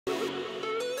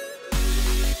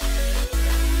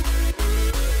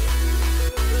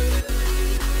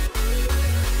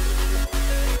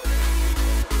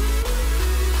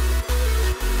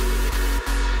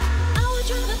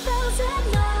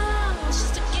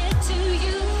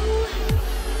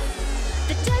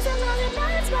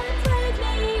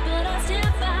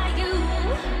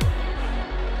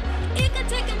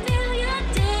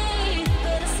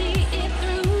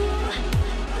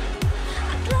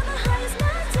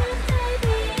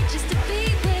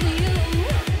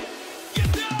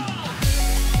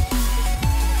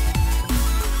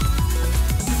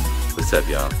What's up,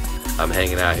 y'all? I'm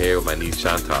hanging out here with my niece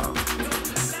Chantal,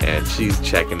 and she's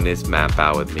checking this map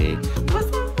out with me. What's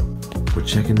up? We're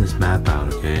checking this map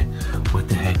out, okay? What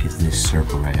the heck is this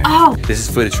circle right here? Oh! This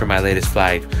is footage from my latest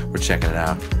flight. We're checking it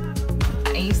out.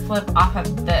 You slip off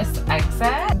of this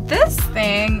exit. This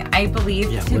thing, I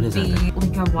believe, to be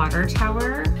like a water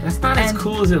tower. That's not as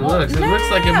cool as it looks. It looks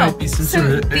like it might be some So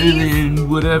sort of alien,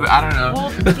 whatever. I don't know.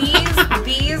 Well,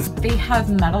 these, they have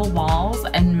metal walls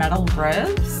and metal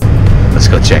ribs. Let's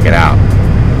go check it out.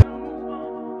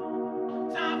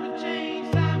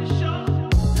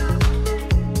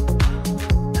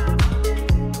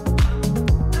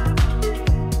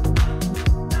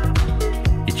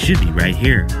 It should be right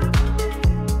here.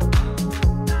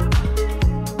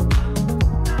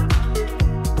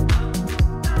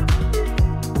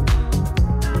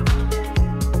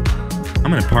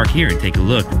 I'm gonna park here and take a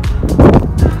look.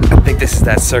 I think this is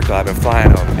that circle I've been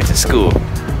flying on. It's a school.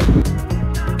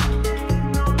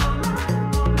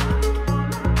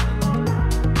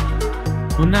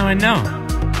 Well, now I know.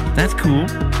 That's cool.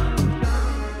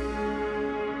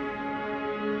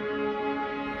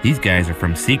 These guys are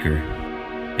from SEEKER,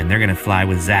 and they're gonna fly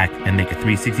with Zach and make a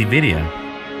 360 video.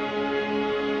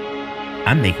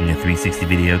 I'm making a 360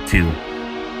 video too,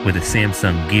 with a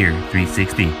Samsung Gear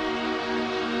 360.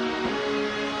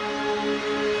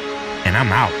 And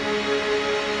I'm out.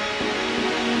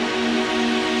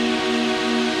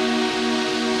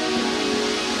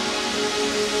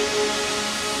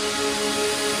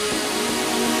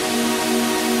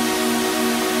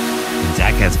 And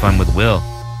Zach has fun with Will.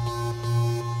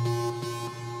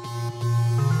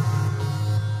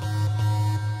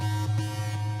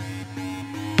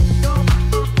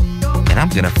 And I'm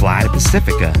gonna fly to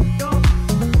Pacifica.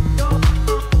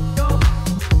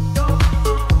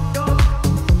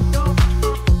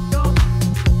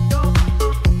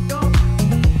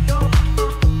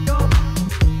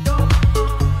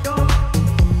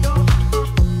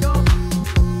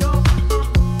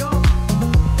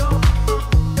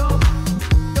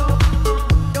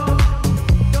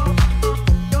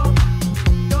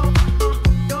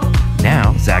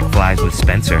 Now Zach flies with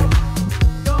Spencer.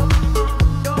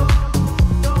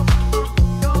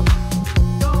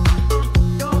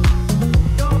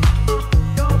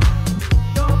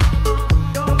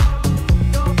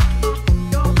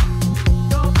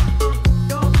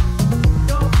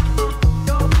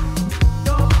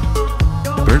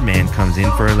 Birdman comes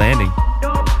in for a landing.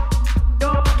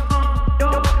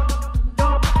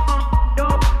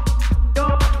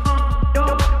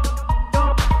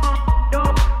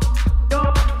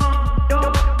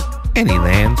 And he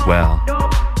lands well.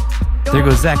 There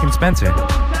goes Zach and Spencer.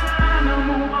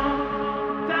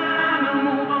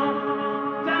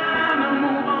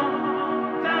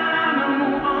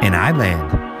 And I land.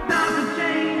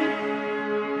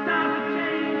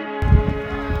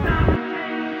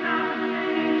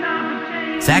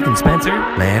 Zach and Spencer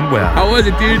land well. How was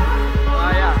it, dude? Oh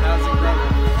yeah, that was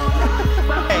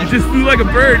incredible. You just flew like a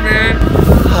bird, man.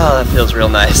 Oh, that feels real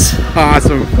nice.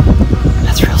 Awesome.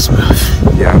 That's real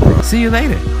smooth. Yeah, bro. See you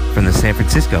later from the San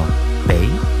Francisco Bay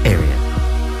Area.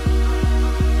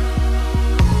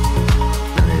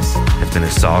 And this has been a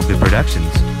Saul Good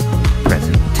Productions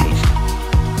presentation.